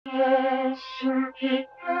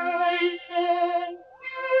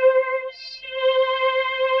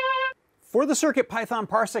For the CircuitPython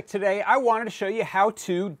Parsec today, I wanted to show you how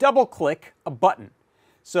to double-click a button.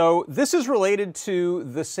 So this is related to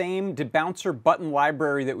the same debouncer button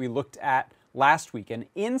library that we looked at last week. And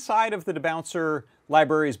inside of the debouncer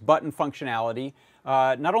library's button functionality,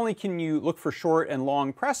 not only can you look for short and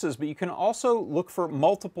long presses, but you can also look for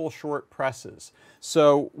multiple short presses.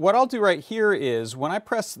 So what I'll do right here is when I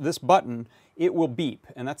press this button, it will beep.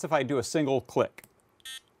 And that's if I do a single click.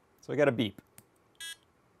 So I got a beep.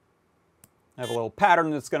 I have a little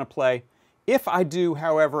pattern that's going to play. If I do,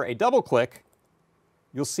 however, a double click,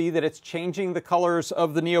 you'll see that it's changing the colors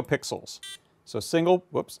of the neopixels. So single,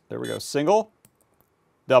 whoops, there we go, single,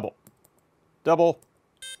 double, double,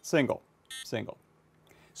 single, single.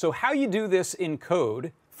 So how you do this in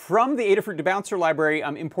code, from the Adafruit debouncer library,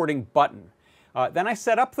 I'm importing button. Then I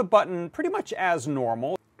set up the button pretty much as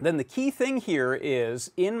normal. Then the key thing here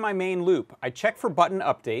is, in my main loop, I check for button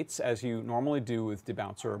updates, as you normally do with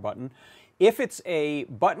debouncer or button. If it's a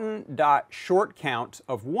button.short count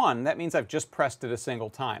of 1, that means I've just pressed it a single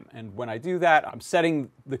time. And when I do that, I'm setting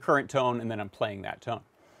the current tone and then I'm playing that tone.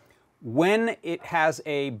 When it has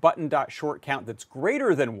a button.short count that's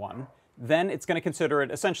greater than 1, then it's going to consider it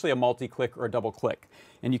essentially a multi-click or a double click.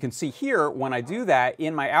 And you can see here, when I do that,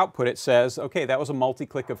 in my output it says, okay, that was a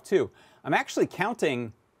multi-click of 2. I'm actually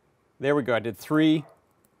counting, there we go, I did 3,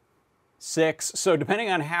 6. So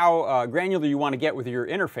depending on how granular you want to get with your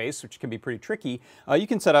interface, which can be pretty tricky, you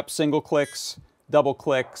can set up single clicks, double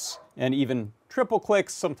clicks, and even triple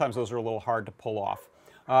clicks. Sometimes those are a little hard to pull off.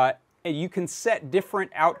 And you can set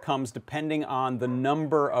different outcomes depending on the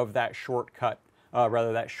number of that shortcut,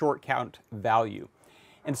 that short count value.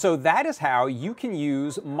 And so that is how you can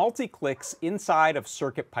use multi-clicks inside of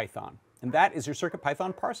CircuitPython. And that is your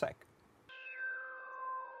CircuitPython Parsec.